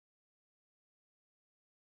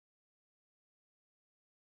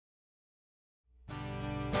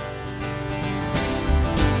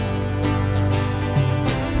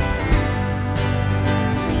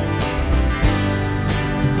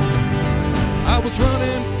was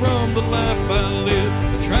running from the life I lived.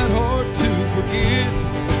 I tried hard to forget.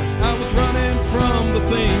 I was running from the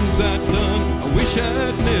things I'd done I wish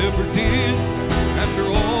I'd never did. After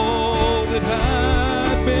all that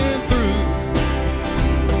I'd been through,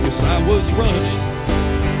 yes, I was running.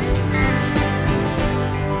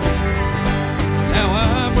 Now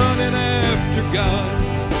I'm running after God.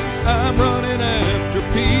 I'm running after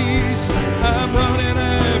peace. I'm running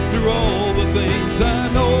after all the things I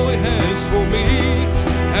know He has for me.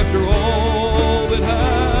 After all that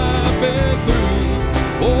I've been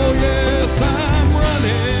through, oh yes, I'm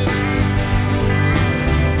running.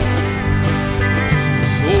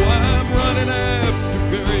 So I'm running after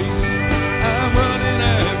grace. I'm running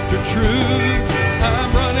after truth. I'm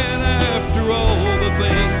running after all the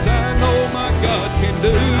things I know my God can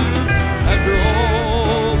do. After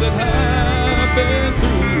all that I've been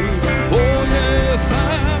through, oh yes,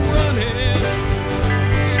 I'm running,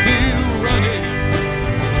 still running.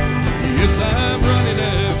 Yes, I'm running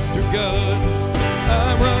after God.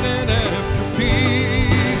 I'm running after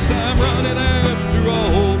peace. I'm running after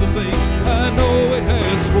all the things I know He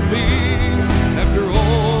has for me. After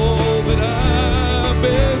all that I've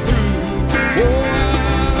been through, oh,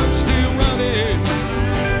 I'm still running.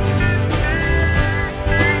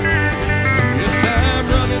 Yes, I'm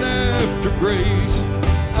running after grace.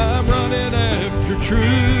 I'm running after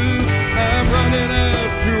truth. I'm running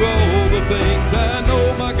after all the things I know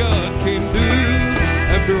my God can do.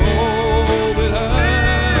 After all that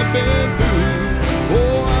I've been through,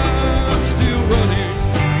 oh, I'm still running,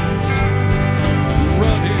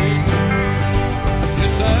 running.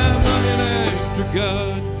 Yes, I'm running after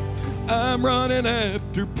God. I'm running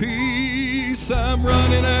after peace. I'm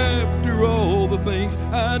running after all the things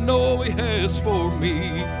I know He has for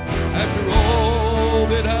me. After all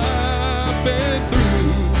that I've been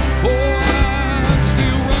through, oh, I'm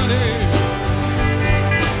still running.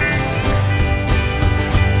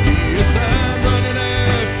 Yes, I'm running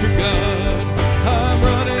after God. I'm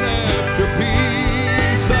running after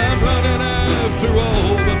peace. I'm running after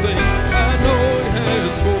all the things I know He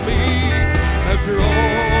has for me. After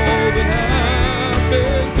all that I've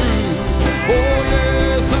been through, oh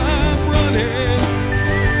yes, I'm running,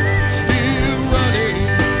 still running,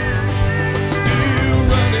 still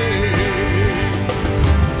running.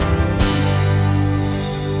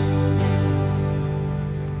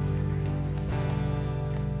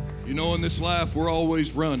 You know, in this life, we're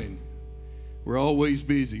always running. We're always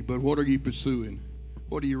busy. But what are you pursuing?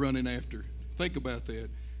 What are you running after? Think about that.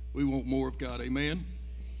 We want more of God. Amen?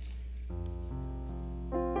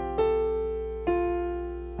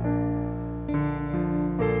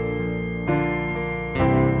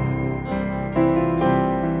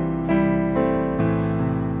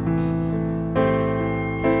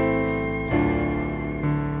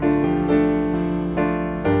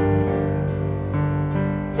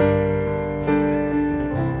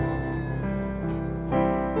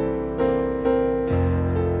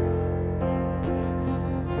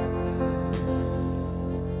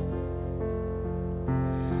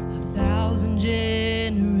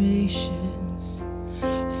 Generations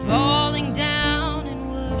falling down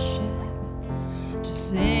in worship to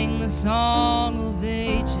sing the song of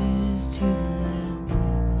ages to the Lamb.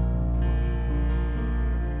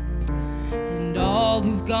 And all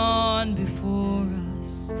who've gone before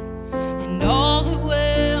us and all who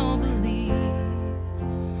will believe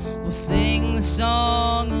will sing the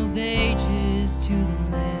song of ages to the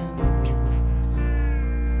Lamb.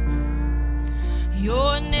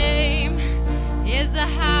 Your name is the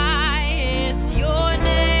highest, your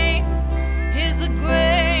name is the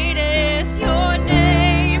greatest, your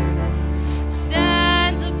name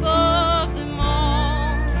stands above them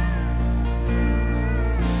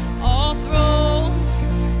all thrones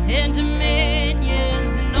and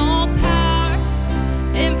dominions and all powers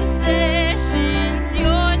and possessions,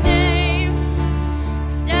 your name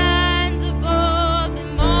stands above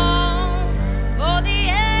them all, for the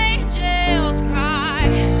angels cry,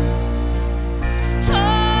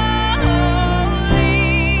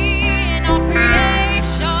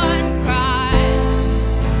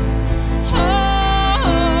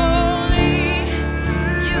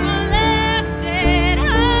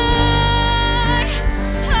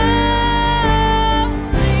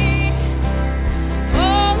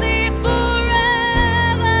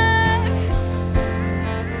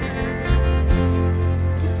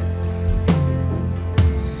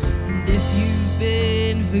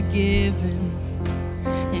 forgiven,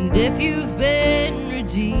 and if you've been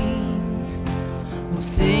redeemed, we'll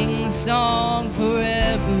sing the song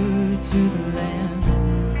forever to the Lamb.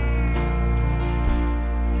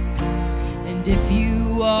 And if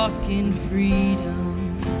you walk in freedom.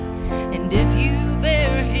 And if you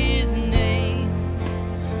bear his name,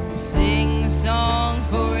 we'll sing a song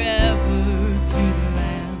forever to the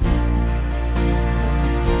Lamb.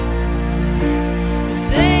 We'll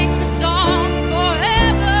sing the song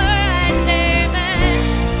forever and amen.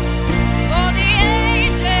 For the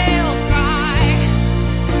angels cry,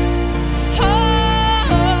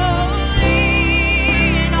 holy,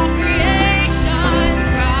 and all creation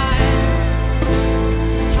cries,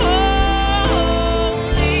 holy.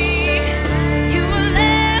 You were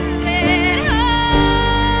lifted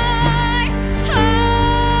high, holy,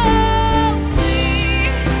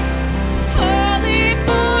 holy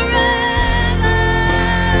forever.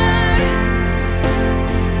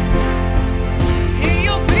 Hear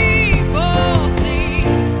your people sing,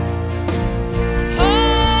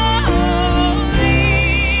 holy,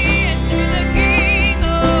 and to the King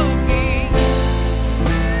of Kings,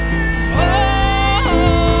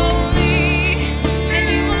 holy, and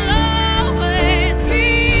you will always be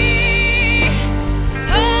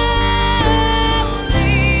holy,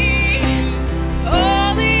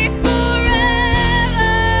 holy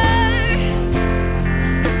forever.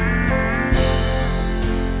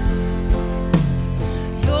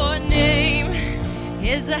 Your name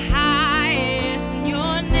is the highest, and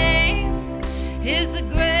your name is the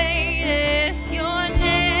greatest. Your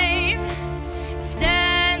name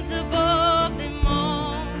stands above them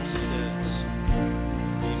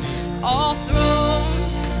all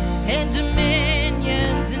thrones and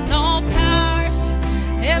dominions and all powers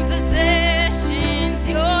and possessions.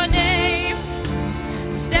 Your name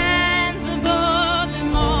stands above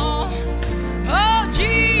them all. Oh,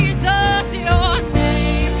 Jesus, your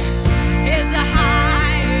name is the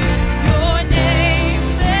highest. Your name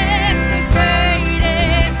is the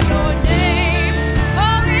greatest. Your name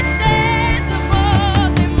always stands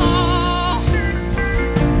above them all.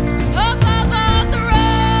 Above all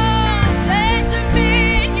thrones and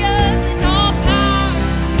dominions and all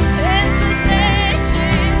powers and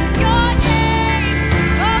possessions. Your name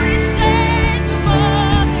always stands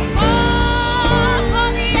above them all. For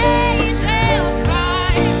the angels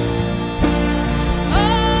cry,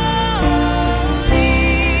 holy,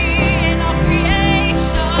 and all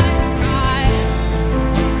creation cries,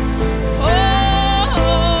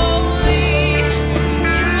 holy.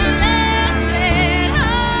 You were lifted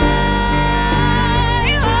high,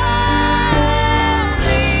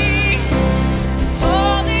 holy,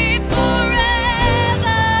 holy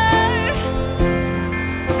forever.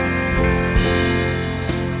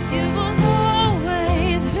 You will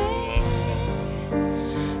always be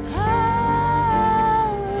holy,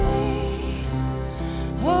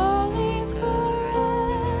 holy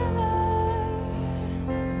forever.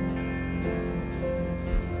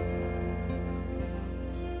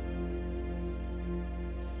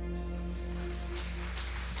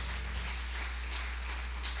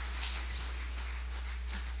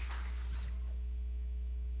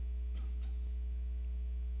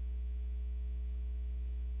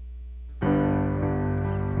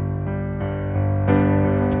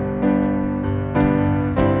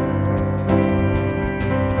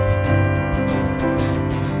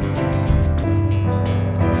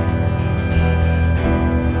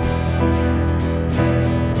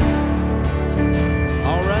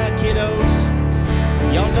 All right, kiddos.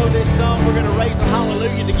 Y'all know this song. We're going to raise a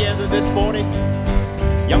hallelujah together this morning.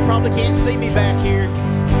 Y'all probably can't see me back here,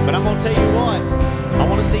 but I'm going to tell you what. I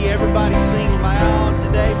want to see everybody sing loud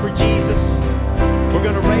today for Jesus. We're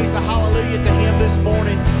going to raise a hallelujah to him this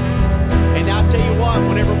morning. And I'll tell you what,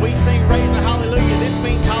 whenever we sing raise a hallelujah, this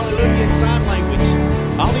means hallelujah in sign language.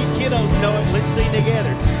 All these kiddos know it. Let's sing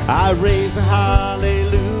together. I raise a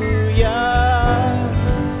hallelujah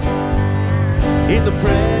in the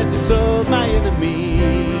presence of my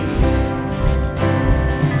enemies.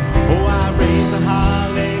 Oh, I raise a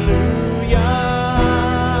hallelujah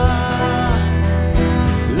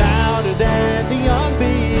louder than the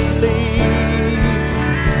unbelief.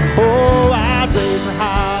 Oh, I raise a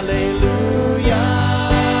hallelujah.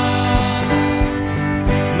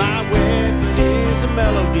 My weapon is a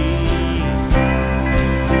melody.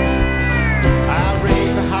 I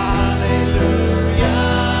raise a hallelujah.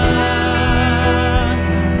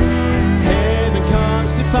 Heaven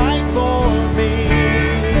comes to fight.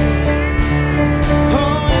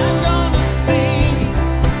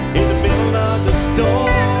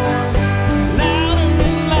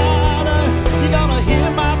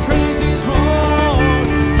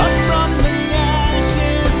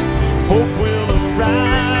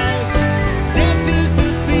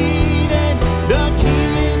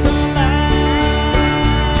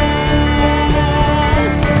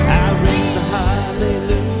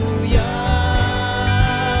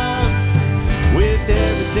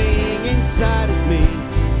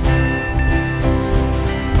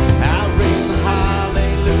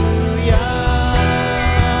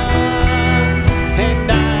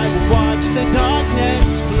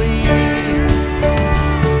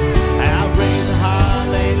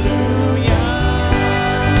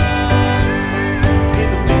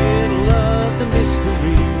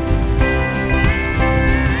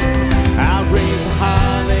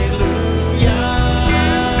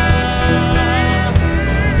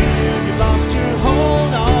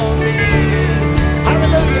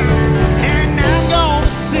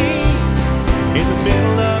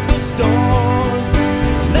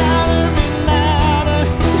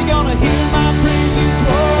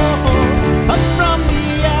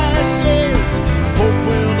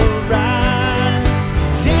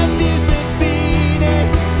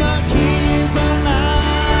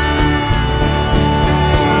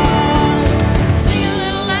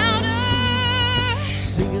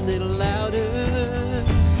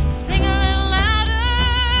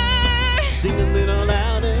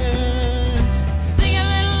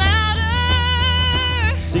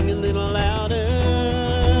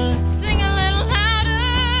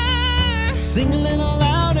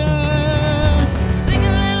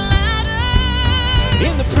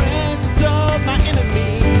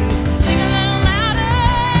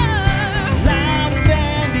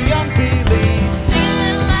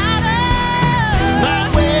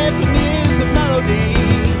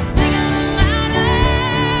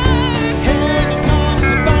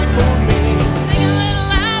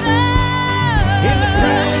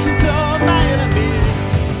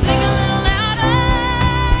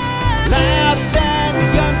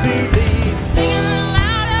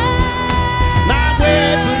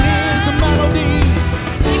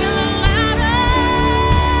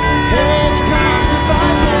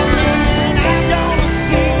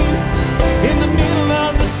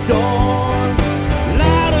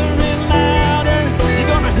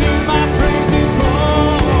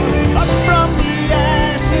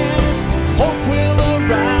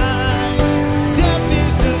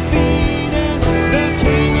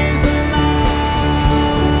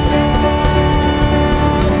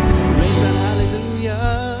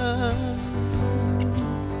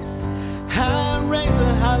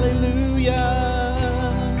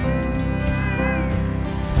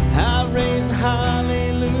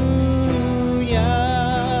 hallelujah.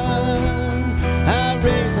 I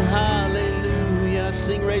raise a hallelujah.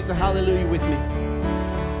 Sing, raise a hallelujah with me.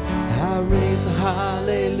 I raise a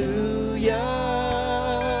hallelujah.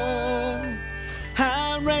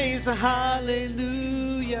 I raise a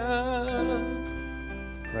hallelujah.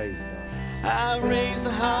 Praise God. I raise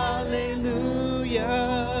a hallelujah.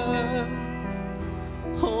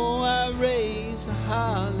 Oh, I raise a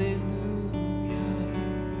hallelujah.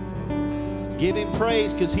 Give him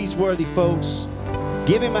praise because he's worthy, folks.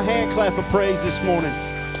 Give him a hand clap of praise this morning.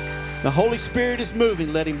 The Holy Spirit is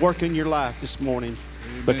moving. Let him work in your life this morning.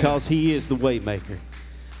 Amen. Because he is the way maker.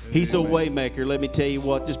 He's a way maker. Let me tell you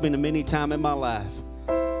what, there's been a many time in my life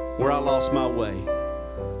where I lost my way.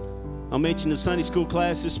 I mentioned the Sunday school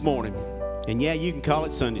class this morning. And yeah, you can call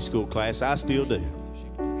it Sunday school class. I still do.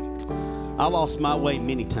 I lost my way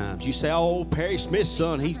many times. You say, oh, Perry Smith's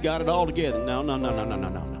son, he's got it all together. No.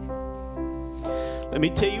 Let me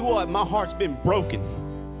tell you what, my heart's been broken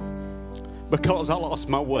because I lost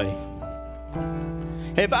my way.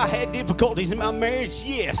 Have I had difficulties in my marriage?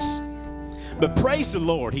 Yes. But praise the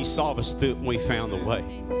Lord, he saw us through it and we found the way.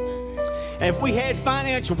 Have we had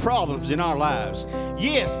financial problems in our lives?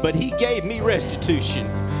 Yes, but he gave me restitution.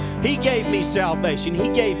 He gave me salvation. He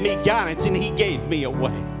gave me guidance, and he gave me a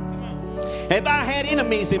way. Have I had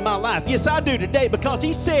enemies in my life? Yes, I do today, because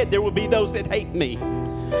he said there will be those that hate me.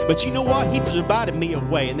 But you know what? He provided me a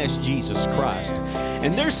way, and that's Jesus Christ.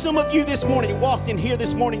 And there's some of you this morning, you walked in here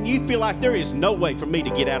this morning, you feel like there is no way for me to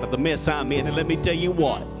get out of the mess I'm in. And let me tell you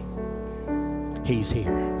what, he's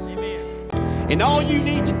here. And all you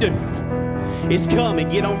need to do is come and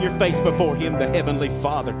get on your face before him, the Heavenly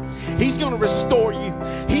Father. He's going to restore you.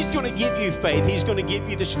 He's going to give you faith. He's going to give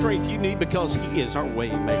you the strength you need, because he is our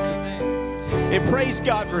way maker. And praise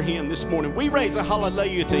God for him this morning. We raise a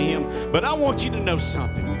hallelujah to him. But I want you to know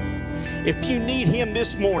something. If you need him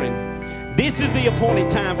this morning, this is the appointed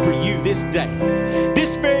time for you this day.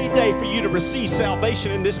 This very day for you to receive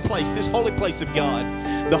salvation in this place, this holy place of God.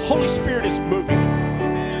 The Holy Spirit is moving.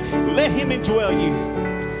 Let him indwell you.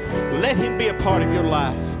 Let him be a part of your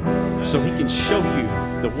life so he can show you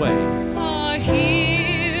the way. Are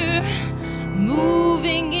here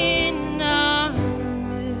moving in our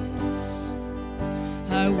midst.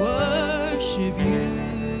 I worship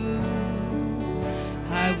you.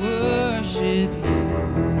 I worship you.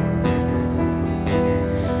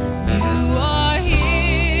 You are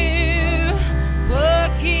here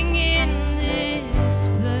working in this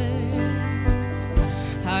place.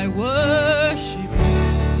 I worship you.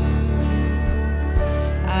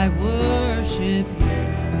 I worship you.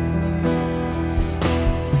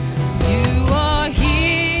 You are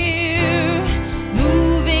here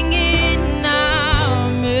moving in our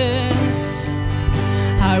midst.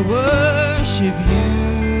 I worship you.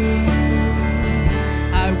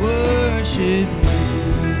 I worship you.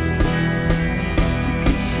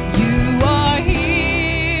 You are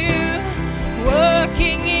here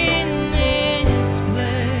working in this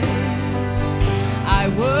place. I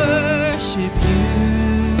worship you.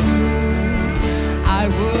 I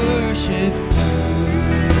worship you.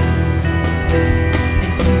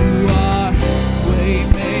 And you are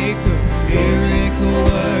waymaker, miracle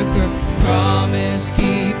worker, promise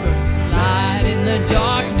keeper, light in the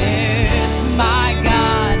darkness. My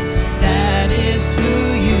God, that is who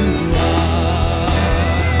you are.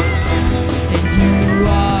 And you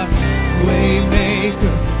are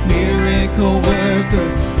waymaker, miracle worker,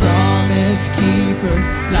 promise keeper,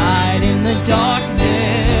 light in the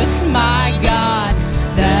darkness. My God,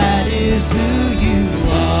 that is who you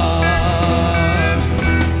are.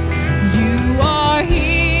 You are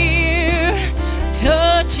here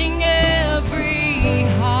touching every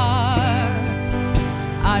heart.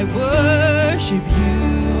 I worship you.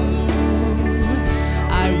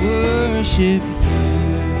 I worship you.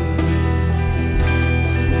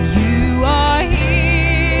 You are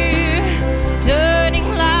here turning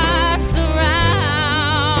lives around.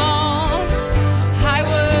 I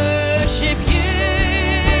worship you.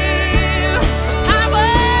 I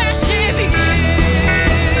worship you.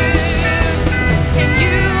 And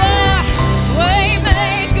you are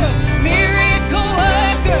waymaker, miracle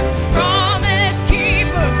worker, promise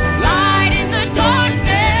keeper, light in the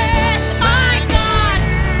darkness. My God,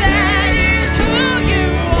 that is who you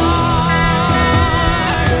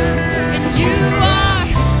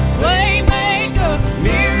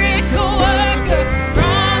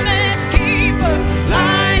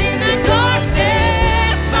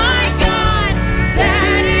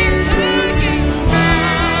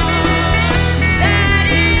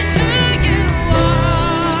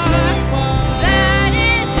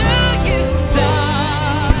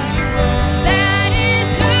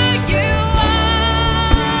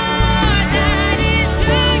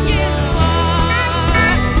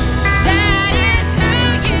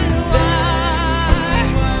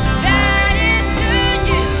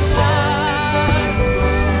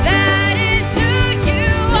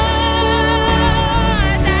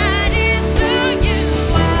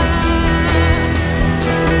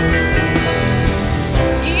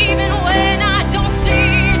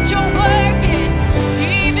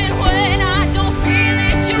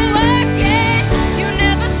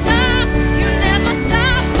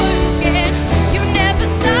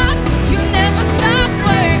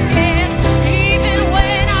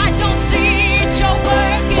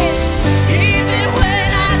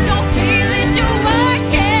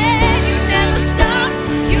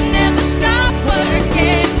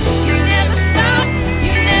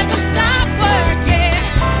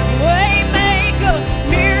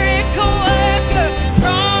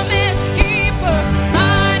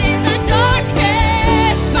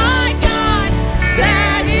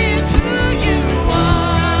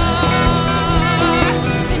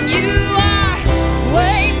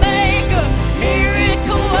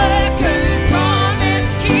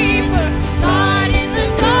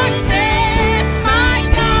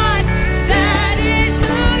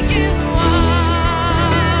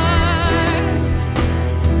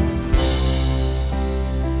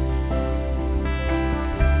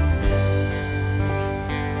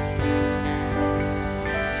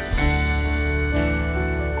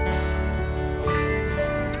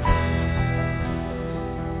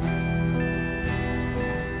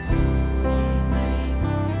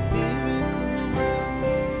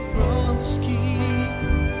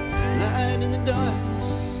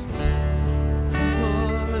darkness.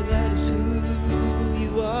 Oh, that is who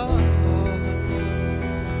you are.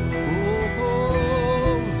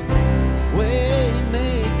 Oh,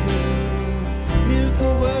 waymaker,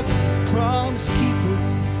 miracle worker, promise keeper.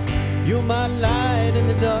 You're my light in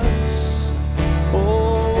the darkness.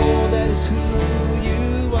 Oh, that is who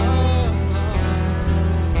you are.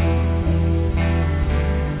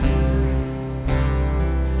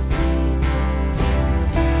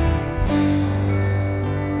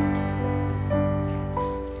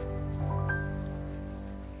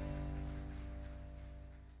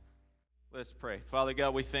 Let's pray. Father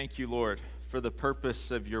God, we thank you, Lord, for the purpose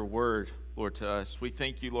of your word, Lord, to us. We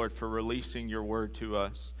thank you, Lord, for releasing your word to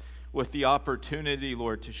us with the opportunity,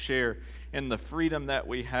 Lord, to share in the freedom that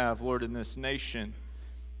we have, Lord, in this nation.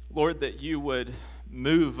 Lord, that you would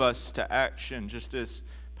move us to action, just as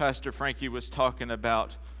Pastor Frankie was talking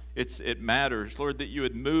about. It matters. Lord, that you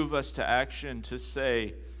would move us to action to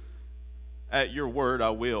say, at your word,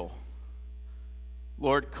 I will.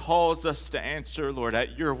 Lord, cause us to answer, Lord,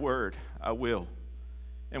 at your word, I will.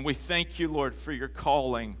 And we thank you, Lord, for your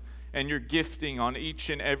calling and your gifting on each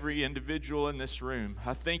and every individual in this room.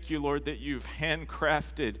 I thank you, Lord, that you've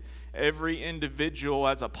handcrafted every individual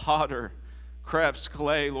as a potter crafts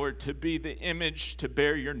clay, Lord, to be the image to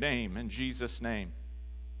bear your name, in Jesus' name.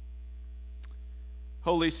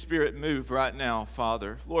 Holy Spirit, move right now,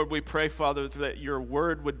 Father. Lord, we pray, Father, that your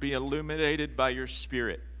word would be illuminated by your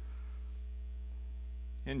Spirit.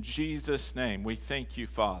 In Jesus' name, we thank you,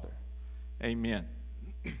 Father. Amen.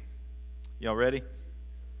 Y'all ready?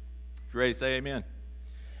 If you're ready to say amen.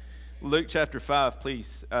 Luke chapter 5,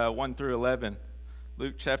 please, 1 through 11.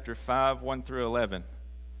 Luke chapter 5, 1 through 11.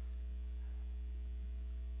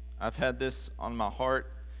 I've had this on my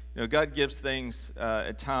heart. You know, God gives things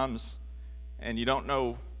at times, and you don't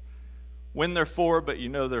know when they're for, but you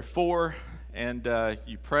know they're for, and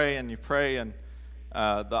you pray, and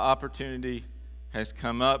the opportunity has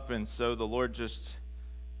come up, and so the Lord just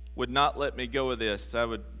would not let me go with this.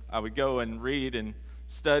 I would go and read and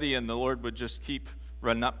study, and the Lord would just keep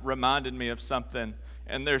reminding me of something.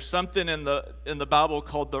 And there's something in the Bible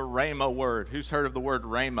called the Rhema word. Who's heard of the word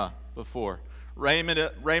Rhema before?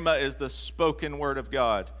 Rhema is the spoken word of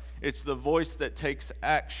God. It's the voice that takes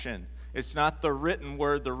action. It's not the written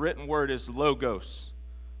word. The written word is logos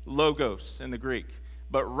in the Greek.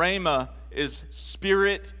 But Rhema is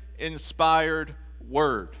Spirit-inspired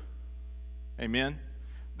word. Amen?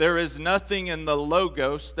 There is nothing in the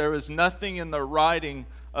logos, there is nothing in the writing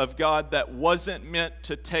of God that wasn't meant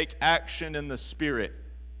to take action in the Spirit.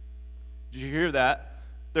 Did you hear that?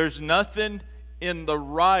 There's nothing in the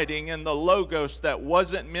writing, in the logos, that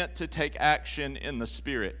wasn't meant to take action in the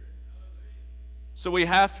Spirit. So we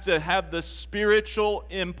have to have the spiritual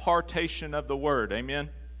impartation of the Word. Amen?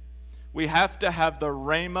 We have to have the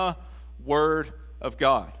Rhema Word of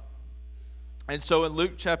God. And so in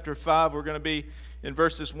Luke chapter 5, we're going to be in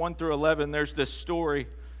verses 1 through 11. There's this story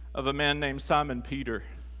of a man named Simon Peter.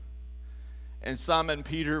 And Simon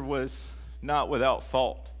Peter was not without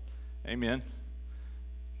fault. Amen.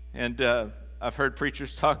 And I've heard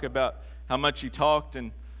preachers talk about how much he talked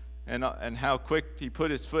and how quick he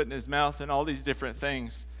put his foot in his mouth and all these different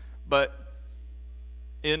things. But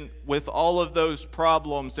with all of those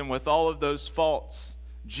problems and with all of those faults,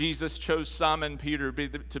 Jesus chose Simon Peter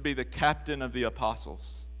to be the captain of the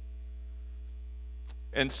apostles.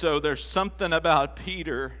 And so there's something about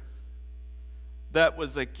Peter that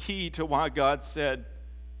was a key to why God said,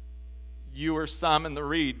 you are Simon the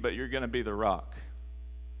reed, but you're going to be the rock.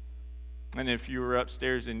 And if you were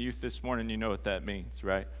upstairs in youth this morning, you know what that means,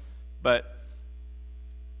 right? But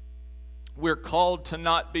we're called to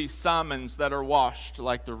not be Simons that are washed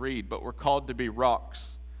like the reed, but we're called to be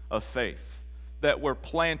rocks of faith, that we're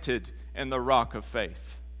planted in the rock of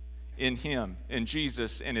faith, in Him, in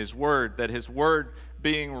Jesus, in His Word, that His Word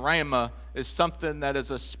being Rhema is something that is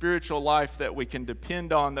a spiritual life that we can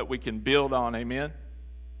depend on, that we can build on. Amen?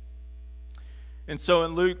 And so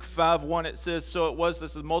in Luke 5:1 it says, so it was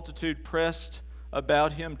as the multitude pressed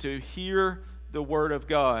about him to hear the word of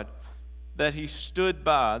God, that he stood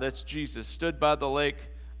by, that's Jesus, stood by the lake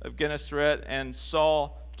of Gennesaret and saw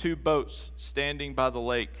two boats standing by the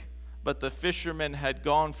lake. But the fishermen had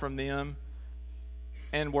gone from them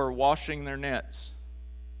and were washing their nets.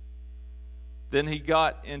 Then he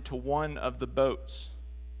got into one of the boats,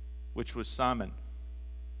 which was Simon.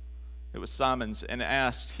 It was Simon's, and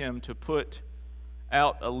asked him to put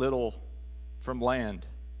out a little from land.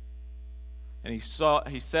 And he sat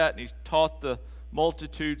and he taught the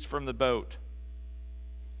multitudes from the boat.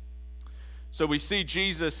 So we see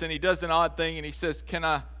Jesus, and he does an odd thing, and he says, can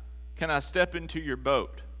I step into your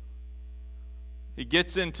boat? He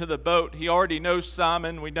gets into the boat. He already knows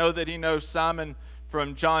Simon. We know that he knows Simon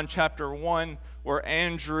from John chapter 1, where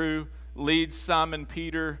Andrew leads Simon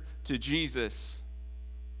Peter to Jesus.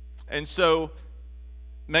 And so,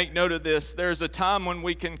 make note of this. There's a time when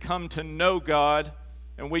we can come to know God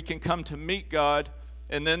and we can come to meet God,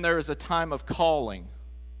 and then there is a time of calling.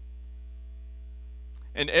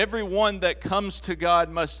 And everyone that comes to God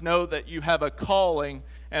must know that you have a calling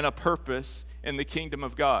and a purpose in the kingdom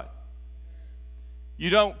of God. You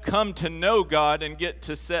don't come to know God and get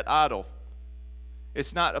to sit idle.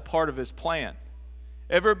 It's not a part of His plan.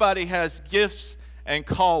 Everybody has gifts and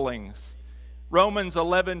callings. Romans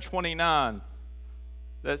 11:29.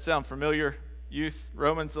 That sound familiar, youth?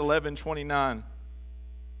 Romans 11:29.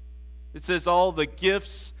 It says, all the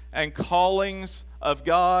gifts and callings of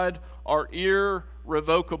God are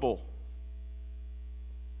irrevocable.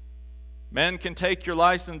 Men can take your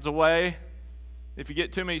license away if you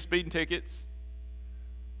get too many speeding tickets,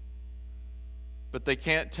 but they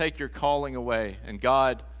can't take your calling away. And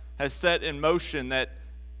God has set in motion that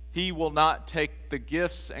He will not take the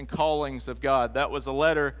gifts and callings of God. That was a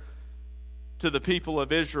letter to the people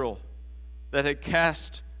of Israel that had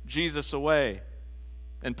cast Jesus away.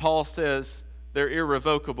 And Paul says they're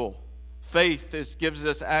irrevocable. Faith gives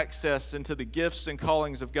us access into the gifts and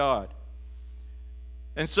callings of God.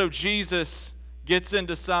 And so Jesus gets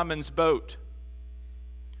into Simon's boat.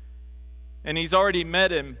 And he's already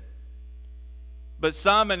met him. But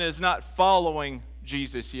Simon is not following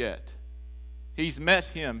Jesus yet. He's met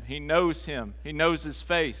him. He knows him. He knows his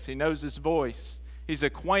face. He knows his voice. He's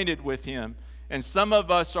acquainted with him. And some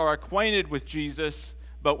of us are acquainted with Jesus,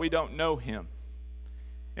 but we don't know him.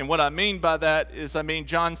 And what I mean by that is,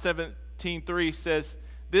 John 17:3 says,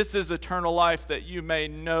 this is eternal life, that you may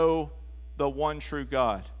know the one true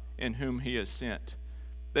God in whom He has sent.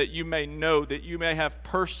 That you may know, that you may have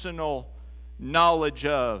personal knowledge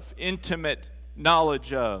of, intimate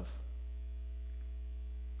knowledge of.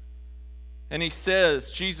 And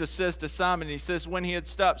Jesus says to Simon, He says, when He had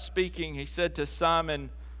stopped speaking, He said to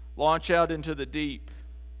Simon, launch out into the deep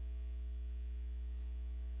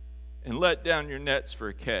and let down your nets for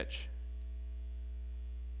a catch.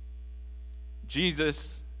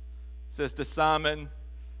 Jesus says to Simon,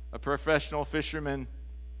 a professional fisherman,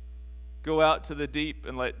 go out to the deep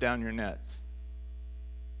and let down your nets.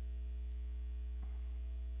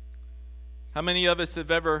 How many of us have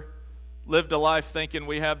ever lived a life thinking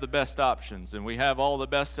we have the best options and we have all the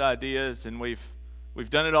best ideas and we've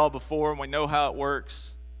done it all before and we know how it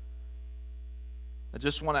works? I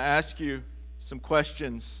just want to ask you some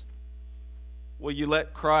questions. Will you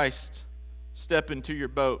let Christ step into your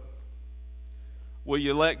boat? Will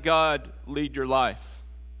you let God lead your life?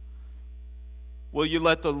 Will you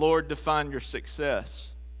let the Lord define your success?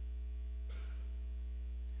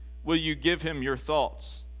 Will you give Him your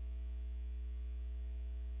thoughts?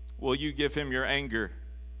 Will you give Him your anger?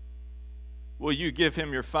 Will you give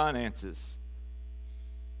Him your finances?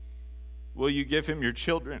 Will you give Him your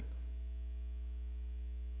children?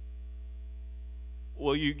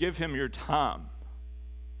 Will you give Him your time?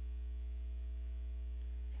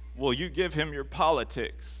 Will you give Him your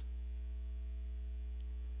politics?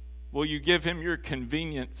 Will you give Him your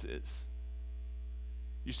conveniences?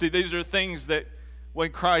 You see, these are things that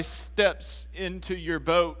when Christ steps into your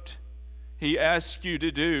boat, He asks you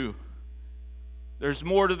to do. There's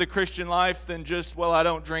more to the Christian life than just, well, I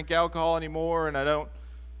don't drink alcohol anymore, and I don't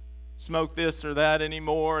smoke this or that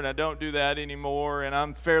anymore, and I don't do that anymore, and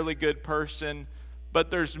I'm a fairly good person. But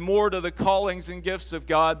there's more to the callings and gifts of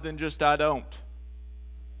God than just I don't.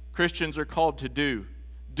 Christians are called to do.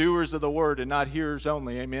 Doers of the word and not hearers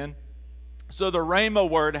only. Amen? So the Rhema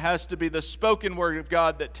word has to be the spoken word of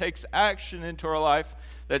God that takes action into our life,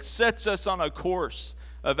 that sets us on a course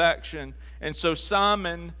of action. And so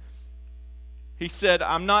Simon, he said,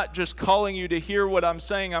 I'm not just calling you to hear what I'm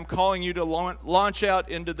saying, I'm calling you to launch out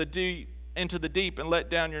into the deep and let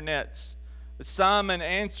down your nets. But Simon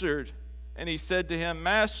answered, and he said to him,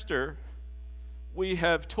 Master, we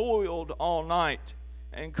have toiled all night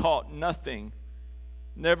and caught nothing.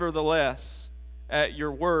 Nevertheless, at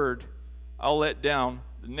your word, I'll let down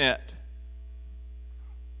the net.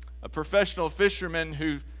 A professional fisherman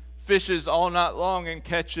who fishes all night long and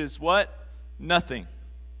catches what? Nothing.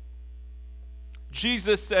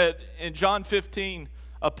 Jesus said in John 15,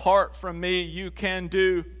 apart from me, you can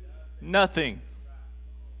do nothing.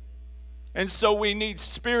 And so we need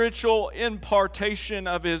spiritual impartation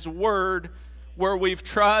of His word, where we've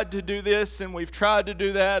tried to do this and we've tried to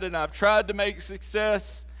do that, and I've tried to make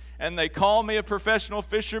success, and they call me a professional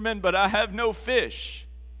fisherman, but I have no fish.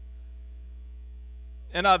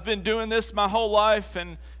 And I've been doing this my whole life,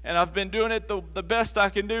 and I've been doing it the best I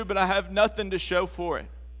can do, but I have nothing to show for it.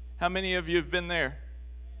 How many of you have been there?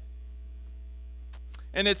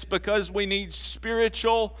 And it's because we need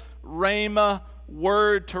spiritual rhema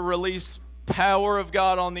word to release power of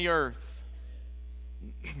God on the earth.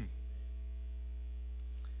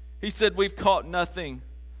 He said, we've caught nothing,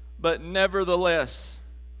 but nevertheless,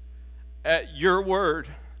 at your word,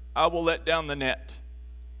 I will let down the net.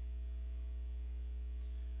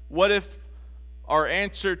 What if our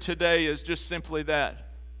answer today is just simply that?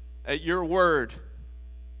 At your word,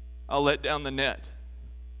 I'll let down the net.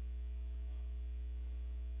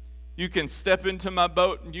 You can step into my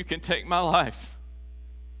boat and you can take my life.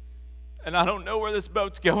 And I don't know where this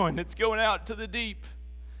boat's going. It's going out to the deep.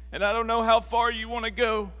 And I don't know how far you want to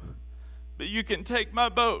go. But you can take my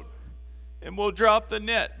boat and we'll drop the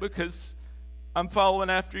net because I'm following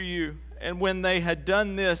after you. And when they had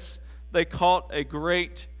done this, they caught a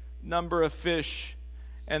great number of fish,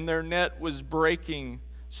 and their net was breaking.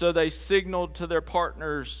 So they signaled to their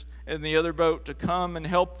partners in the other boat to come and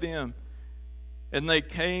help them. And they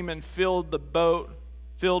came and filled both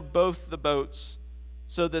the boats,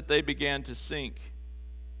 so that they began to sink.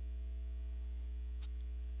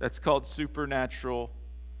 That's called supernatural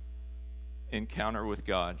encounter with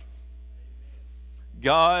God.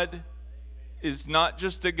 God is not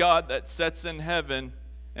just a God that sits in heaven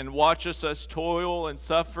and watches us toil and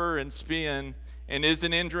suffer and spin and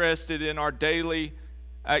isn't interested in our daily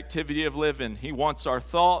activity of living. He wants our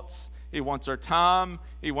thoughts, He wants our time,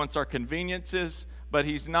 He wants our conveniences, but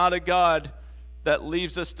He's not a God that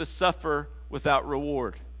leaves us to suffer without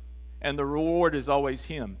reward. And the reward is always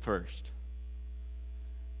Him first.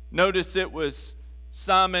 Notice it was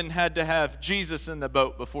Simon had to have Jesus in the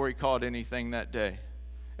boat before he caught anything that day.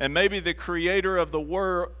 And maybe the creator of the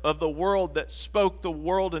world that spoke the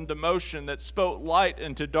world into motion, that spoke light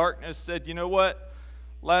into darkness, said, you know what?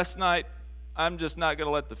 Last night, I'm just not going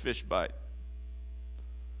to let the fish bite.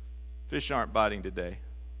 Fish aren't biting today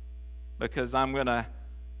because I'm going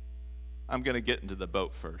to get into the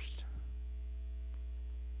boat first.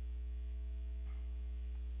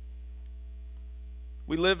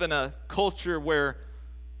 We live in a culture where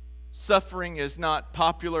suffering is not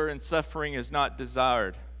popular and suffering is not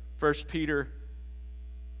desired. 1 Peter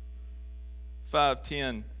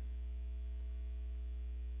 5:10.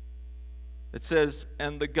 It says,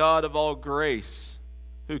 and the God of all grace,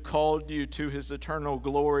 who called you to His eternal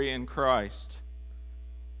glory in Christ,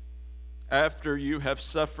 after you have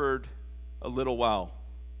suffered a little while,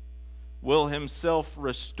 will Himself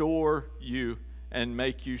restore you and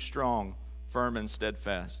make you strong, firm and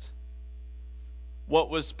steadfast.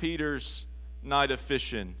 What was Peter's night of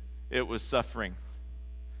fishing? It was suffering.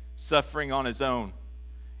 Suffering on his own.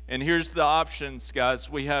 And here's the options, guys.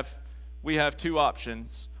 We have two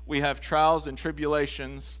options. We have trials and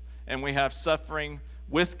tribulations, and we have suffering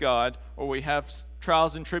with God, or we have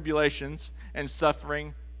trials and tribulations and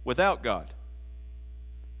suffering without God.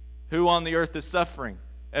 Who on the earth is suffering?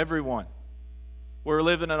 Everyone. We're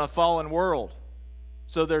living in a fallen world,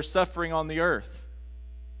 so there's suffering on the earth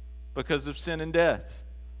because of sin and death.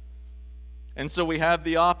 And so we have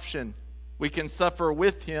the option. We can suffer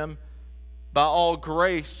with Him by all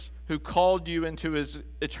grace, who called you into His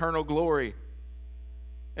eternal glory.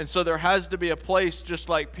 And so there has to be a place, just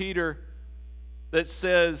like Peter, that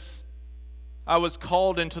says, I was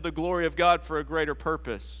called into the glory of God for a greater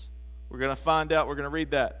purpose. We're going to find out. We're going to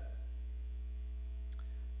read that.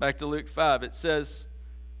 Back to Luke 5. It says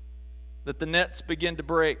that the nets began to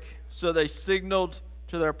break. So they signaled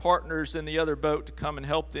to their partners in the other boat to come and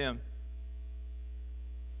help them.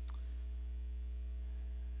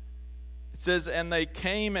 It says, and they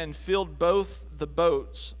came and filled both the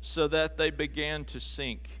boats so that they began to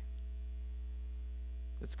sink.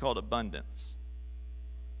 It's called abundance.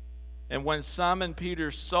 And when Simon Peter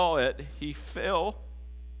saw it, he fell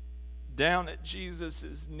down at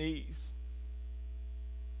Jesus' knees,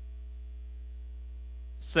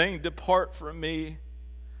 saying, depart from me,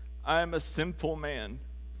 I am a sinful man,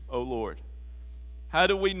 O Lord. How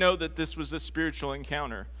do we know that this was a spiritual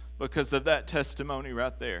encounter? Because of that testimony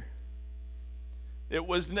right there. It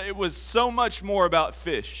was so much more about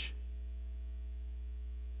fish.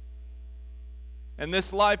 And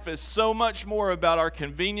this life is so much more about our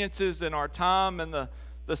conveniences and our time and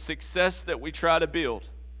the success that we try to build.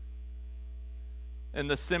 And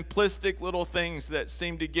the simplistic little things that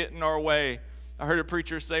seem to get in our way. I heard a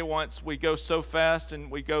preacher say once, we go so fast and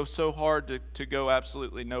we go so hard to go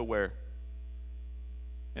absolutely nowhere.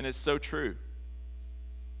 And it's so true.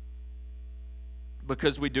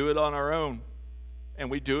 Because we do it on our own. And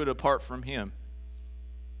we do it apart from Him.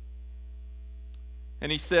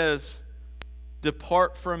 And he says,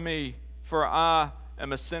 "Depart from me, for I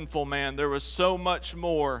am a sinful man." There was so much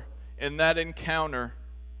more in that encounter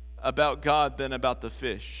about God than about the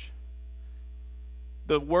fish.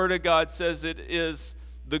 The Word of God says it is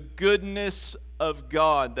the goodness of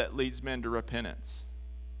God that leads men to repentance.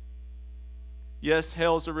 Yes,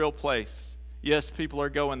 hell's a real place. Yes, people are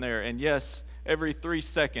going there. And yes, every 3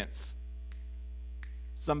 seconds,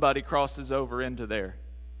 somebody crosses over into there.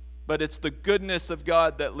 But it's the goodness of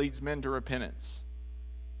God that leads men to repentance.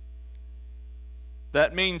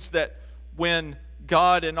 That means that when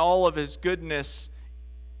God in all of his goodness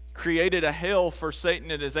created a hell for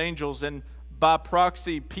Satan and his angels, and by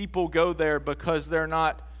proxy people go there because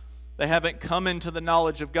they haven't come into the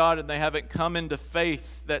knowledge of God, and they haven't come into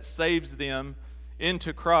faith that saves them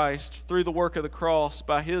into Christ through the work of the cross,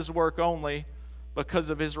 by his work only,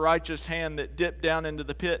 because of his righteous hand that dipped down into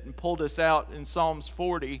the pit and pulled us out in Psalms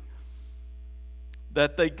 40,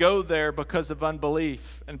 that they go there because of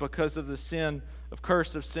unbelief and because of the sin of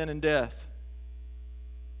curse of sin and death.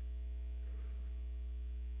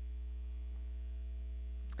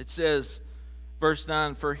 It says, verse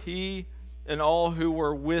 9, "For he and all who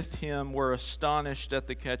were with him were astonished at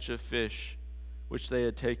the catch of fish which they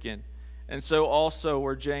had taken. And so also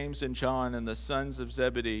were James and John and the sons of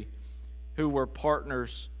Zebedee, who were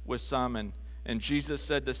partners with Simon. And Jesus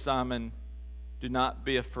said to Simon, 'Do not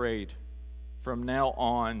be afraid. From now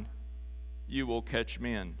on you will catch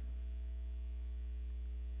men.'"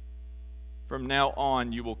 From now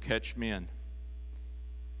on you will catch men.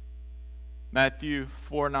 Matthew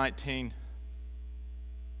 4:19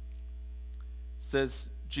 says,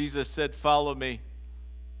 Jesus said, "Follow me,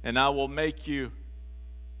 and I will make you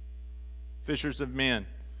fishers of men."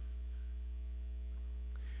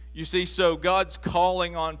 You see, so God's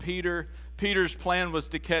calling on Peter. Peter's plan was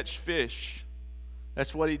to catch fish.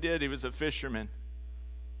 That's what he did. He was a fisherman.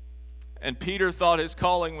 And Peter thought his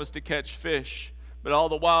calling was to catch fish. But all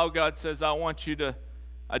the while God says, I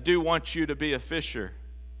do want you to be a fisher.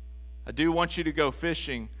 I do want you to go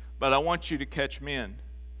fishing, but I want you to catch men.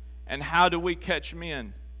 And how do we catch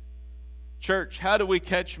men? Church, how do we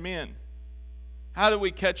catch men? How do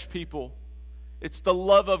we catch people? It's the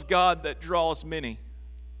love of God that draws many.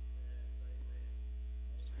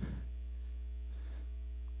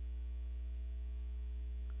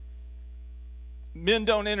 Men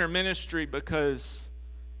don't enter ministry because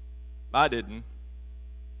I didn't,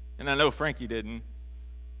 and I know Frankie didn't.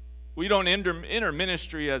 We don't enter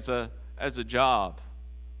ministry as a job,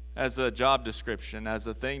 as a job description, as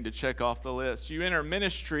a thing to check off the list. You enter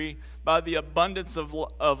ministry by the abundance of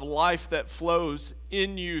life that flows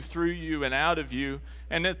in you, through you, and out of you,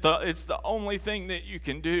 and it's the only thing that you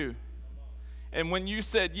can do. And when you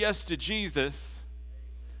said yes to Jesus,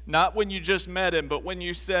 not when you just met him, but when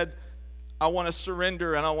you said, I want to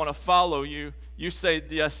surrender and I want to follow you, you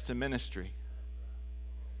said yes to ministry.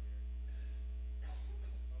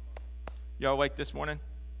 Y'all awake this morning?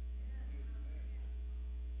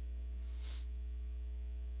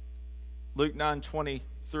 Luke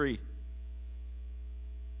 9:23.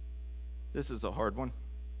 This is a hard one.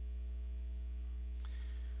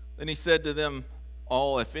 Then he said to them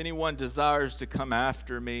all, "If anyone desires to come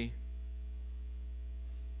after me,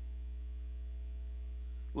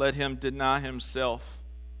 let him deny himself,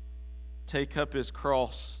 take up his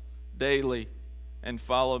cross daily, and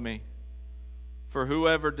follow me. For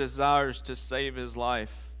whoever desires to save his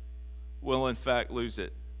life will in fact lose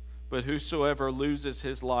it. But whosoever loses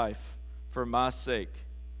his life for my sake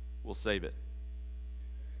will save it."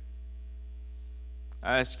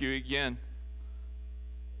 I ask you again,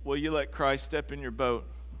 will you let Christ step in your boat?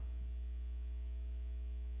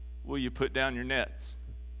 Will you put down your nets?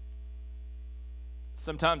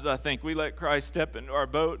 Sometimes I think we let Christ step into our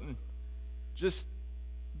boat and just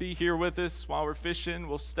be here with us while we're fishing.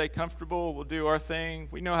 We'll stay comfortable. We'll do our thing.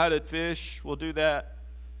 We know how to fish. We'll do that.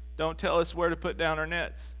 Don't tell us where to put down our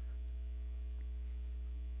nets.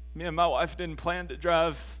 Me and my wife didn't plan to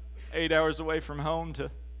drive 8 hours away from home to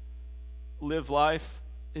live life.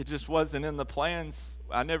 It just wasn't in the plans.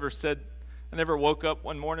 I never woke up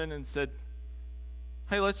one morning and said,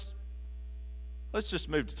 "Hey, let's just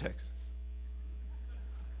move to Texas.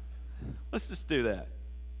 Let's just do that."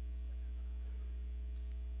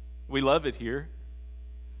 We love it here,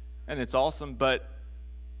 and it's awesome, but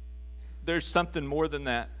there's something more than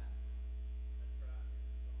that.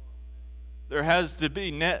 There has to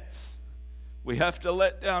be nets. We have to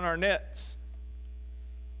let down our nets.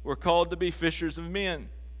 We're called to be fishers of men.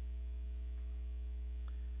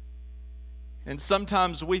 And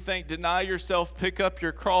sometimes we think, deny yourself, pick up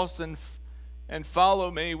your cross, and and follow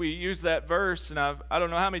me. We use that verse, and I don't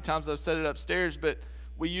know how many times I've said it upstairs, but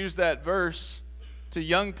we use that verse to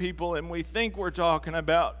young people, and we think we're talking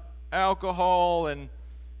about alcohol and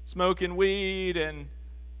smoking weed and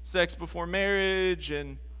sex before marriage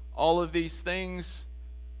and all of these things.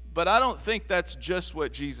 But I don't think that's just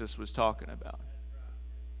what Jesus was talking about.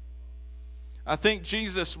 I think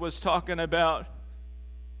Jesus was talking about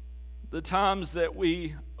the times that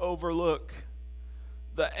we overlook,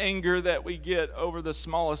 the anger that we get over the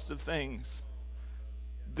smallest of things,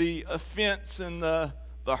 the offense and the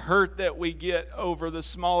hurt that we get over the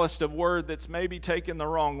smallest of word that's maybe taken the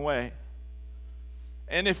wrong way.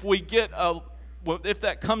 And if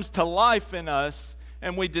that comes to life in us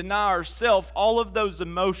and we deny ourselves all of those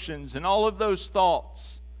emotions and all of those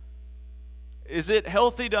thoughts, is it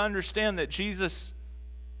healthy to understand that Jesus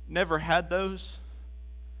never had those?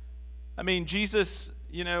 I mean, Jesus,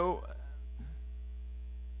 you don't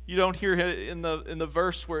hear in the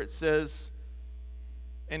verse where it says,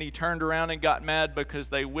 and he turned around and got mad because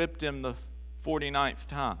they whipped him the 49th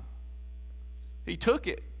time. He took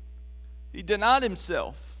it. He denied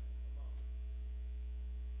himself.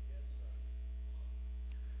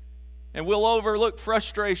 And we'll overlook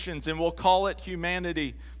frustrations and we'll call it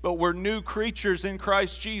humanity, but we're new creatures in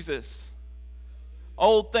Christ Jesus.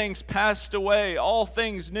 Old things passed away, all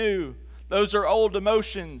things new. Those are old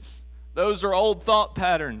emotions. Those are old thought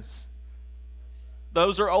patterns.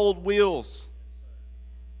 Those are old wheels.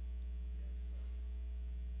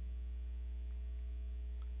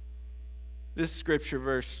 This scripture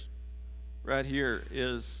verse right here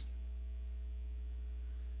is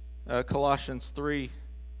Colossians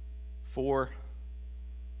 3:4.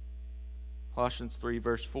 Colossians 3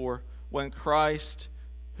 verse 4. When Christ,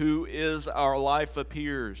 who is our life,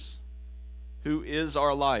 appears,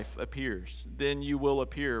 then you will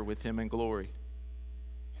appear with him in glory.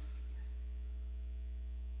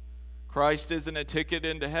 Christ isn't a ticket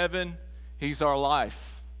into heaven. He's our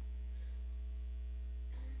life.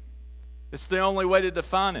 It's the only way to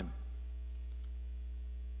define him.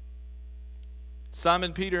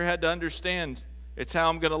 Simon Peter had to understand, it's how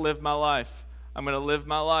I'm going to live my life. I'm going to live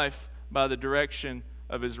my life by the direction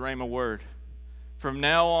of his Rhema word. From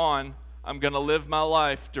now on, I'm going to live my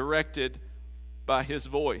life directed by his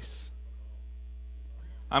voice.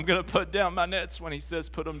 I'm going to put down my nets when he says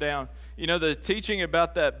put them down. You know, the teaching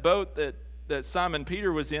about that boat that Simon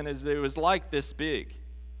Peter was in is that it was like this big.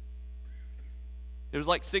 It was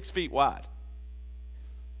like 6 feet wide.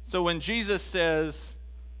 So when Jesus says,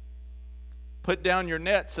 put down your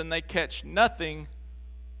nets, and they catch nothing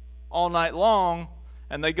all night long,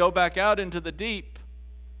 and they go back out into the deep,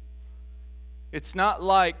 it's not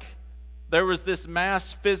like there was this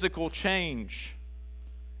mass physical change.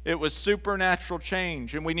 It was supernatural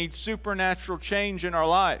change, and we need supernatural change in our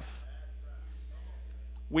life.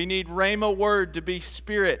 We need Rhema word to be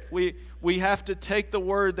spirit. We have to take the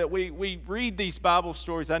word that we read these Bible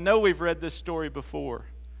stories. I know we've read this story before.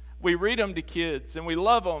 We read them to kids, and we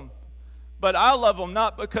love them. But I love them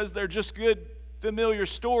not because they're just good, familiar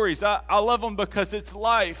stories. I love them because it's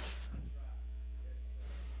life.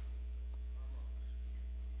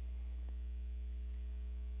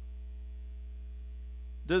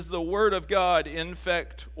 Does the Word of God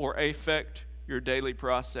infect or affect your daily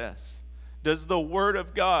process? Does the Word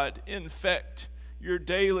of God infect your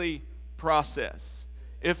daily process?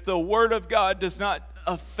 If the Word of God does not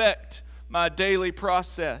affect my daily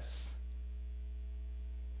process,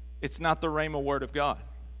 it's not the Rhema word of God.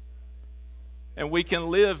 And we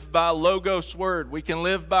can live by Logos word. We can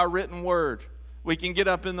live by written word. We can get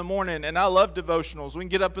up in the morning, and I love devotionals. We can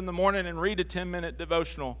get up in the morning and read a 10-minute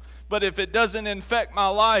devotional. But if it doesn't infect my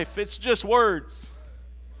life, it's just words.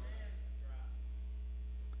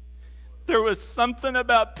 There was something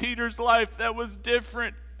about Peter's life that was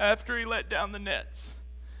different after he let down the nets.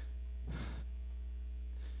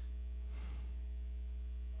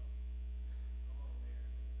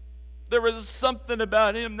 There was something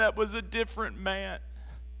about him that was a different man.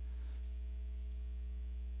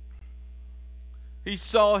 He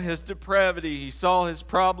saw his depravity, he saw his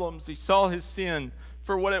problems, he saw his sin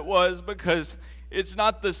for what it was, because it's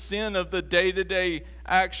not the sin of the day-to-day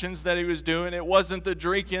actions that he was doing. It wasn't the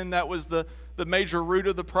drinking that was the major root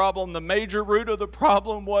of the problem. The major root of the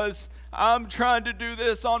problem was, I'm trying to do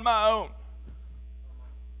this on my own.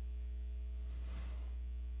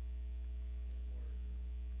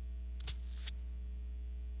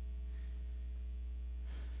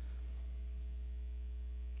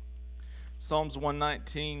 Psalms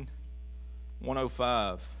 119,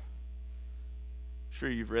 105. I'm sure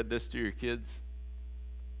you've read this to your kids.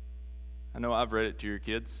 I know I've read it to your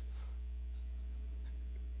kids.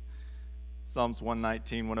 Psalms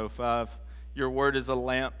 119, 105. Your word is a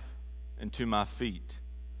lamp unto my feet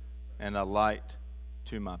and a light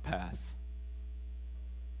to my path.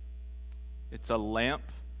 It's a lamp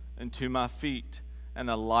unto my feet and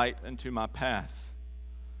a light unto my path.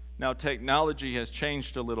 Now, technology has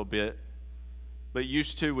changed a little bit, but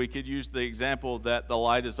used to we could use the example that the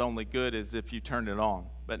light is only good as if you turn it on.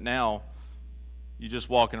 But now, you just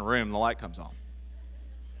walk in a room and the light comes on.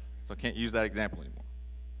 So I can't use that example anymore.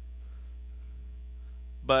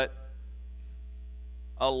 But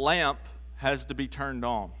a lamp has to be turned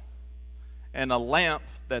on. And a lamp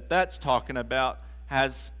that's talking about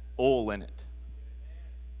has oil in it.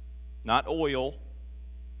 Not oil,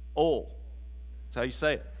 oil. That's how you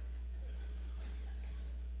say it.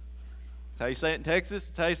 That's how you say it in Texas.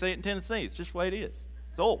 That's how you say it in Tennessee. It's just the way it is.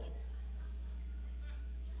 It's oil.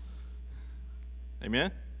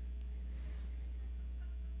 Amen?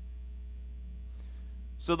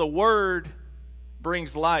 So the Word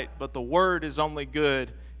brings light, but the Word is only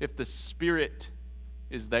good if the Spirit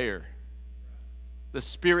is there. The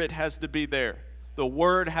Spirit has to be there. The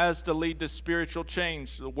Word has to lead to spiritual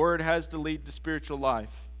change. The Word has to lead to spiritual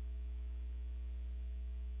life.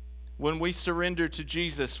 When we surrender to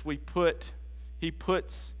Jesus, He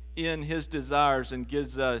puts in His desires and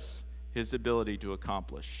gives us His ability to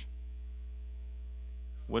accomplish.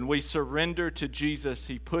 When we surrender to Jesus,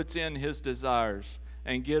 He puts in His desires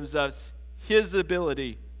and gives us His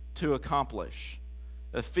ability to accomplish.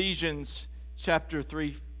 Ephesians chapter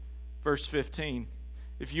 3, verse 15.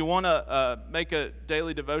 If you want to make a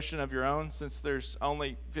daily devotion of your own, since there's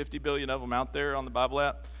only 50 billion of them out there on the Bible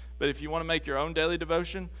app, but if you want to make your own daily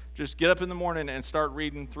devotion, just get up in the morning and start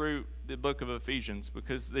reading through the book of Ephesians,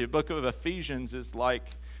 because the book of Ephesians is like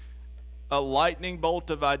a lightning bolt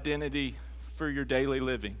of identity for your daily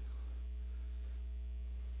living.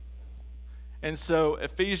 And so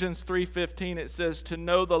Ephesians 3:15, it says, to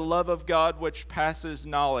know the love of God which passes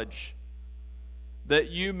knowledge,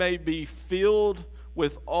 that you may be filled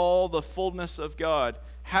with all the fullness of God.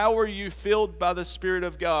 How are you filled by the Spirit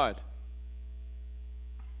of God?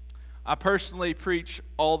 I personally preach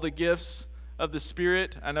all the gifts of the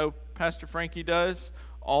Spirit. I know Pastor Frankie does.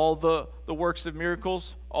 All the works of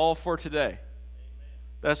miracles, all for today.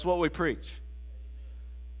 That's what we preach.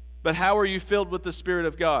 But how are you filled with the Spirit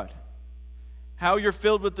of God? How you're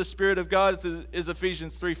filled with the Spirit of God is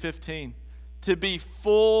Ephesians 3:15. To be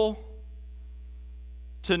full,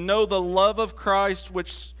 to know the love of Christ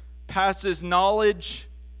which passes knowledge,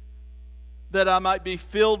 that I might be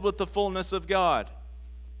filled with the fullness of God.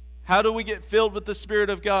 How do we get filled with the Spirit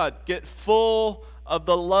of God? Get full of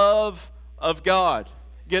the love of God.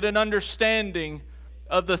 Get an understanding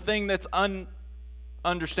of the thing that's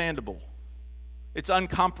ununderstandable. It's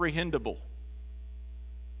uncomprehendable.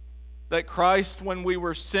 That Christ, when we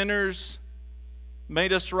were sinners,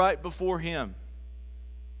 made us right before Him.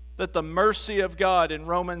 That the mercy of God, in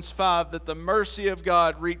Romans 5, that the mercy of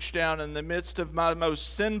God reached down in the midst of my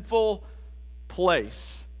most sinful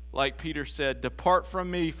place. Like Peter said, depart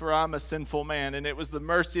from me, for I'm a sinful man. And it was the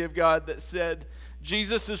mercy of God that said,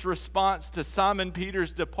 Jesus' response to Simon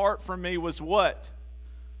Peter's depart from me was what?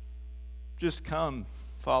 Just come,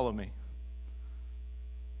 follow me.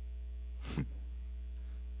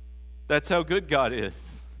 That's how good God is.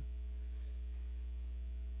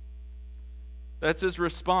 That's His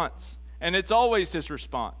response. And it's always His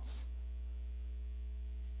response.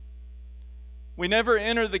 We never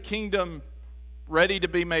enter the kingdom ready to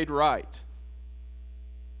be made right.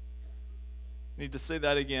 I need to say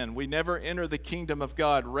that again. We never enter the kingdom of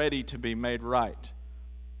God ready to be made right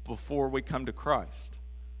before we come to Christ.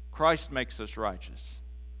 Christ makes us righteous.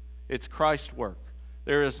 It's Christ's work.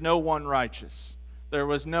 There is no one righteous. There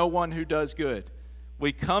was no one who does good.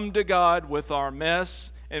 We come to God with our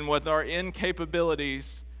mess and with our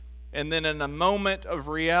incapabilities, and then in a moment of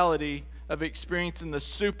reality, of experiencing the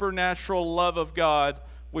supernatural love of God,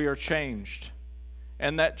 we are changed.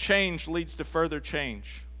 And that change leads to further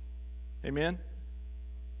change. Amen?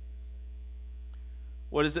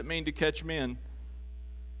 What does it mean to catch men?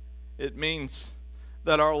 It means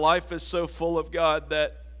that our life is so full of God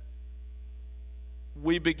that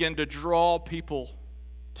we begin to draw people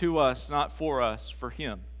to us, not for us, for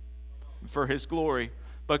Him, for His glory,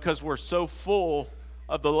 because we're so full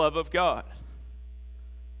of the love of God.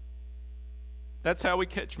 That's how we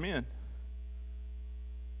catch men.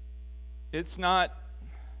 It's not,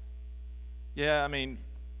 we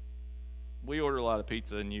order a lot of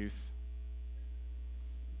pizza in youth.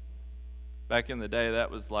 Back in the day, that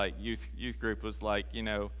was like, youth group was like,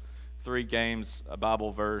 3 games, a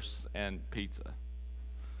Bible verse, and pizza.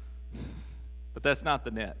 But that's not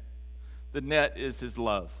the net. The net is His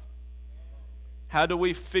love. How do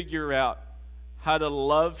we figure out how to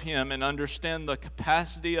love Him and understand the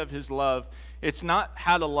capacity of His love? It's not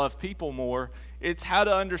how to love people more. It's how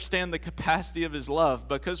to understand the capacity of His love.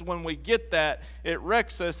 Because when we get that, it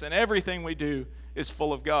wrecks us, and everything we do is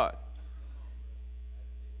full of God.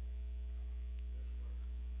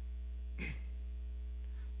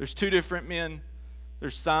 There's two different men.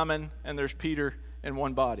 There's Simon and there's Peter in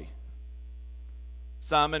one body.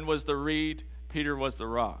 Simon was the reed, Peter was the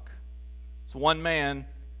rock. It's one man,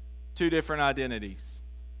 two different identities.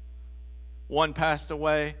 One passed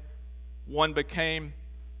away, one became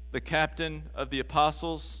the captain of the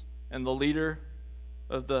apostles and the leader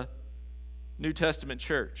of the New Testament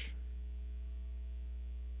church.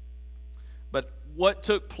 But what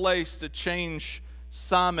took place to change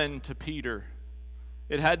Simon to Peter?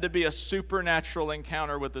 It had to be a supernatural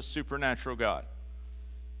encounter with a supernatural God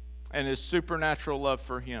and His supernatural love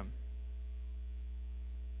for him.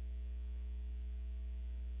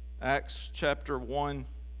 Acts chapter 1,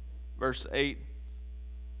 verse 8.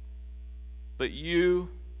 But you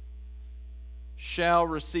shall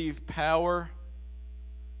receive power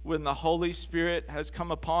when the Holy Spirit has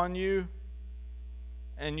come upon you,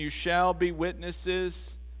 and you shall be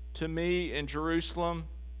witnesses to me in Jerusalem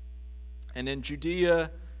and in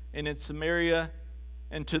Judea and in Samaria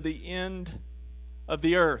and to the end of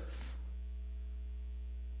the earth.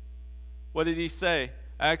 What did He say?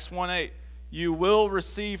 Acts 1:8. You will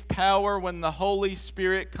receive power when the Holy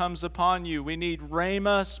Spirit comes upon you. We need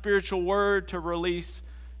rhema, spiritual word, to release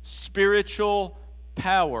spiritual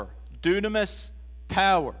power, dunamis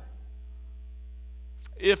power.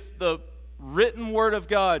 If the written word of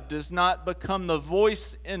God does not become the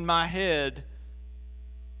voice in my head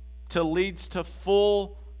to leads to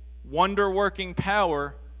full wonder-working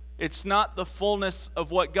power, it's not the fullness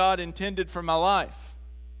of what God intended for my life.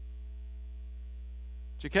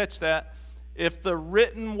 Did you catch that? If the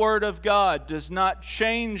written word of God does not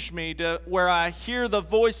change me to where I hear the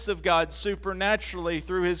voice of God supernaturally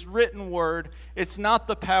through His written word, it's not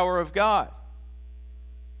the power of God.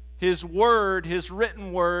 His word, His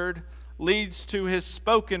written word, leads to His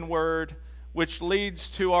spoken word, which leads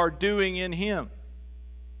to our doing in Him.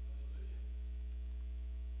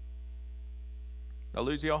 Did I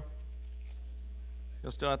lose y'all?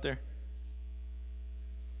 Y'all still out there?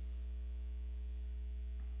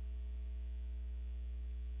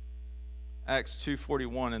 Acts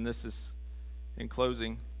 2:41, and this is in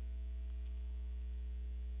closing.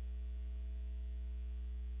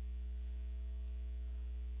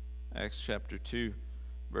 Acts chapter 2,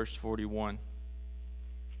 verse 41.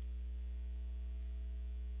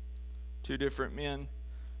 Two different men.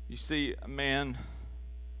 You see a man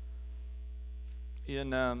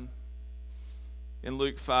in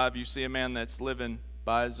Luke 5, you see a man that's living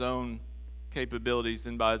by his own capabilities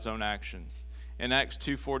and by his own actions. In Acts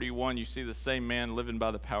 2:41, you see the same man living by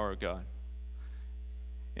the power of God.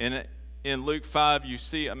 In Luke 5, you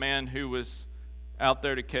see a man who was out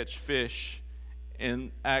there to catch fish.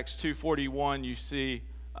 In Acts 2:41, you see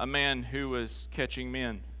a man who was catching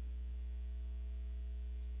men.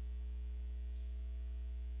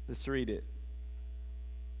 Let's read it.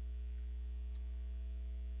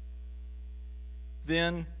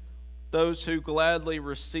 Then those who gladly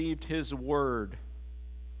received His word,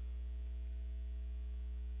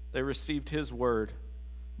 they received His word,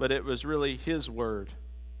 but it was really His word,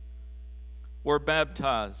 were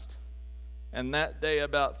baptized. And that day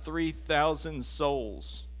about 3,000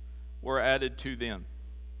 souls were added to them.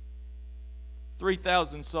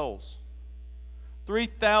 3,000 souls.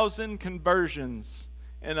 3,000 conversions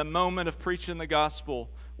in a moment of preaching the gospel.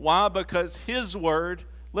 Why? Because His word,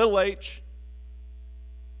 little h,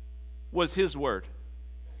 was His word.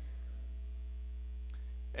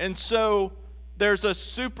 And so there's a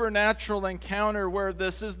supernatural encounter where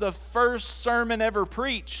this is the first sermon ever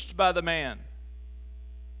preached by the man.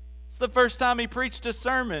 It's the first time he preached a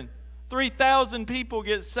sermon. 3,000 people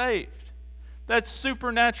get saved. That's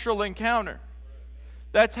supernatural encounter.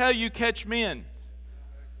 That's how you catch men.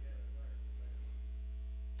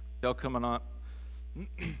 Y'all coming up?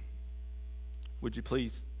 Would you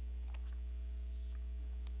please?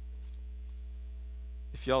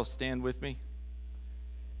 If y'all stand with me.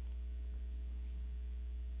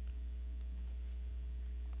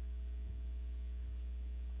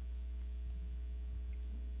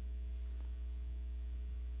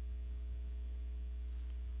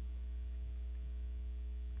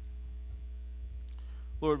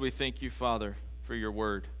 Lord, we thank You, Father, for Your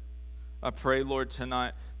word. I pray, Lord,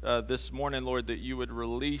 tonight, this morning, Lord, that You would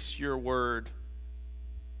release Your word,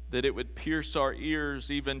 that it would pierce our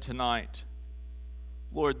ears even tonight.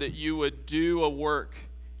 Lord, that You would do a work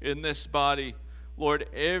in this body Lord,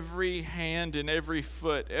 every hand and every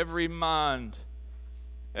foot, every mind,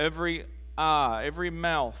 every eye, every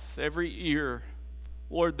mouth, every ear,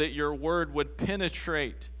 Lord, that your word would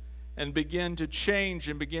penetrate and begin to change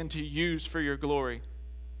and begin to use for your glory.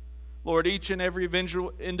 Lord, each and every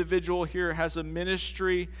individual here has a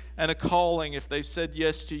ministry and a calling if they've said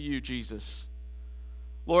yes to you, Jesus.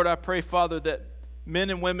 Lord, I pray, Father, that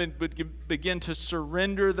men and women would begin to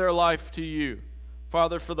surrender their life to you,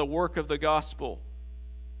 Father, for the work of the gospel.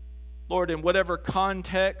 Lord, in whatever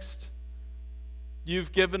context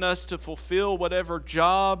you've given us to fulfill, whatever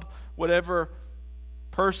job, whatever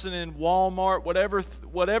person in Walmart,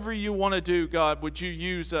 whatever you want to do, God, would you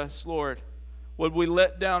use us, Lord? Would we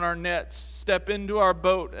let down our nets, step into our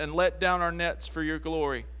boat and let down our nets for your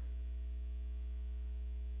glory?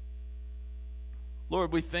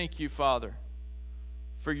 Lord, we thank you, Father,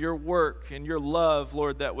 for your work and your love,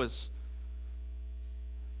 Lord, that was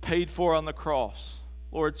paid for on the cross,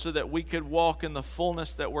 Lord, so that we could walk in the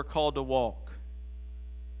fullness that we're called to walk.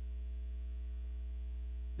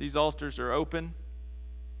 These altars are open.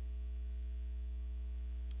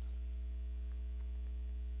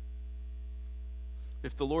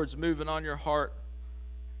 If the Lord's moving on your heart,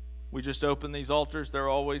 we just open these altars. They're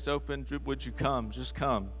always open. Would you come? Just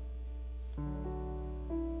come.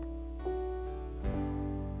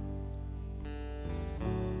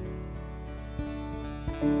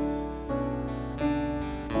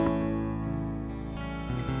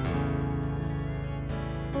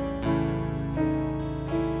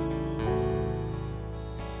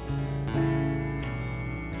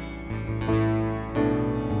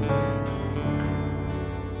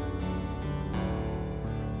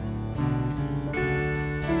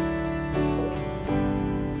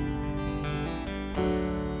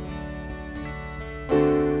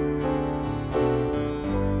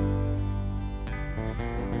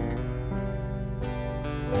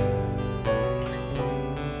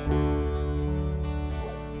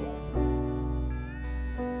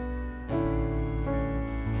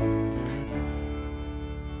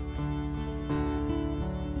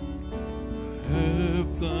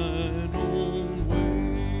 Have thine own way,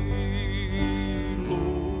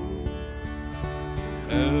 Lord.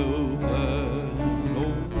 Have thine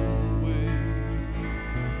own way.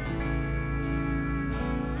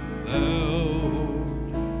 Thou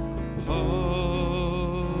potter,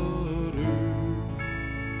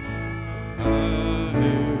 I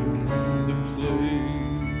am the clay.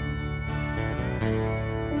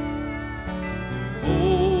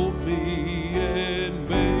 Mold me and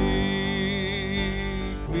make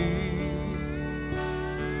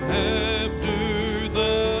after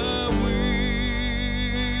thy will,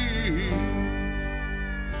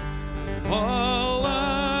 while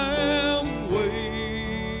I am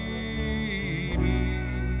waiting,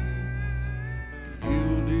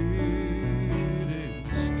 yielded and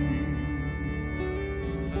still.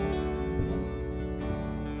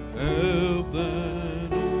 Have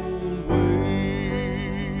thine own way,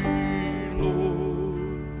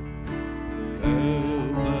 Lord.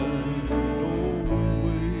 Have thine own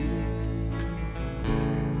way.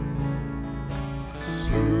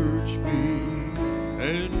 Search me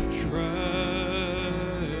and try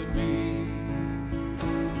me,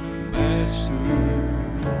 Master,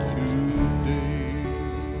 today.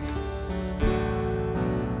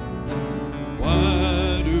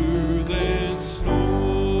 Whiter than snow,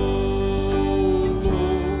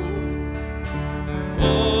 Lord,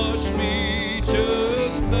 wash me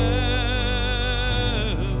just now,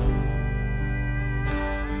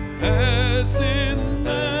 as in